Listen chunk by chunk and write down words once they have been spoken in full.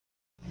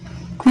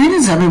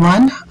Greetings,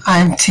 everyone.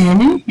 I'm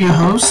Tammy, your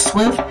host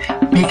with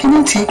Making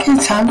and Taking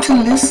Time to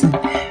Listen.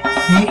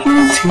 Making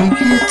and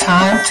Taking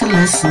Time to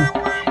Listen.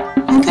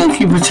 And thank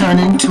you for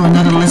returning to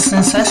another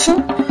listening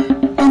session.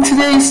 And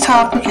today's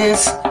topic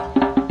is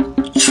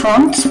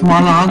Trump's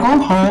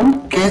Mar-a-Lago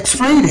home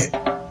gets raided.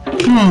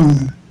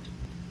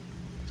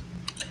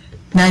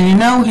 Now, you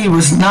know he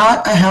was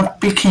not a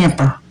happy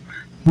camper.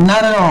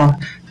 Not at all.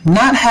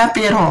 Not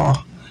happy at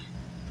all.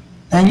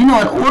 And you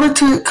know, in order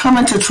to come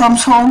into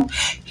Trump's home,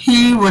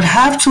 he would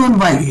have to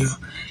invite you.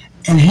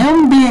 And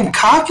him being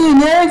cocky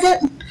and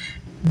arrogant,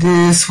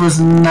 this was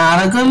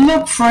not a good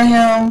look for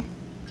him.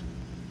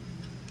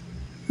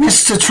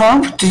 Mr.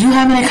 Trump, do you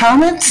have any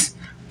comments?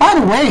 By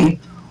the way,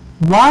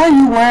 why are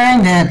you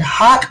wearing that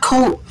hot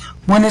coat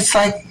when it's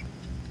like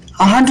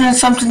 100 and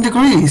something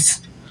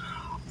degrees?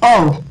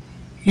 Oh,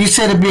 you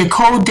said it'd be a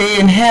cold day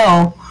in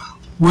hell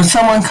when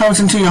someone comes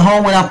into your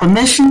home without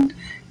permission?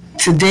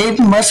 Today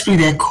must be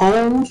that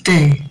cold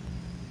day.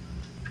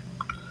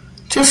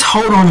 Just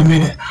hold on a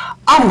minute.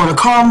 I'm going to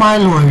call my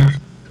lawyer.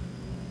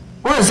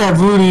 Where's that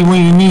Rudy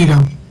when you need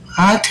him?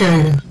 I tell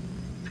you.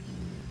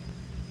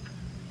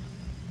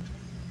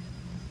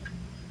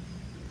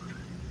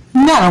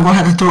 Now I'm going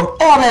to have to throw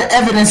all that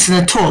evidence in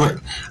the toilet.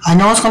 I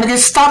know it's going to get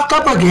stopped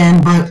up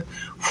again, but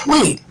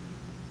wait.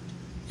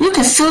 You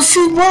can still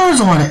see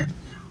words on it.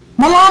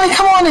 Melania,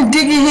 come on and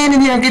dig your hand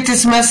in here and get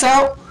this mess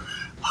out.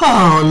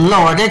 Oh,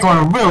 Lord, they're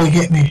going to really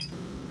get me.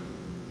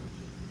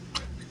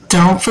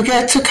 Don't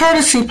forget to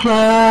courtesy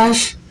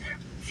flush.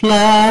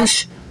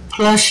 Flush,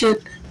 flush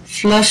it,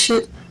 flush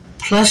it,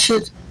 flush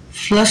it,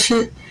 flush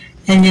it.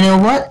 And you know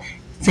what?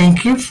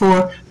 Thank you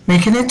for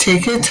making it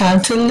take your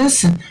time to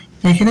listen.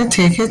 Making it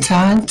take your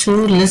time to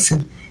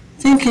listen.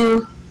 Thank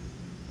you.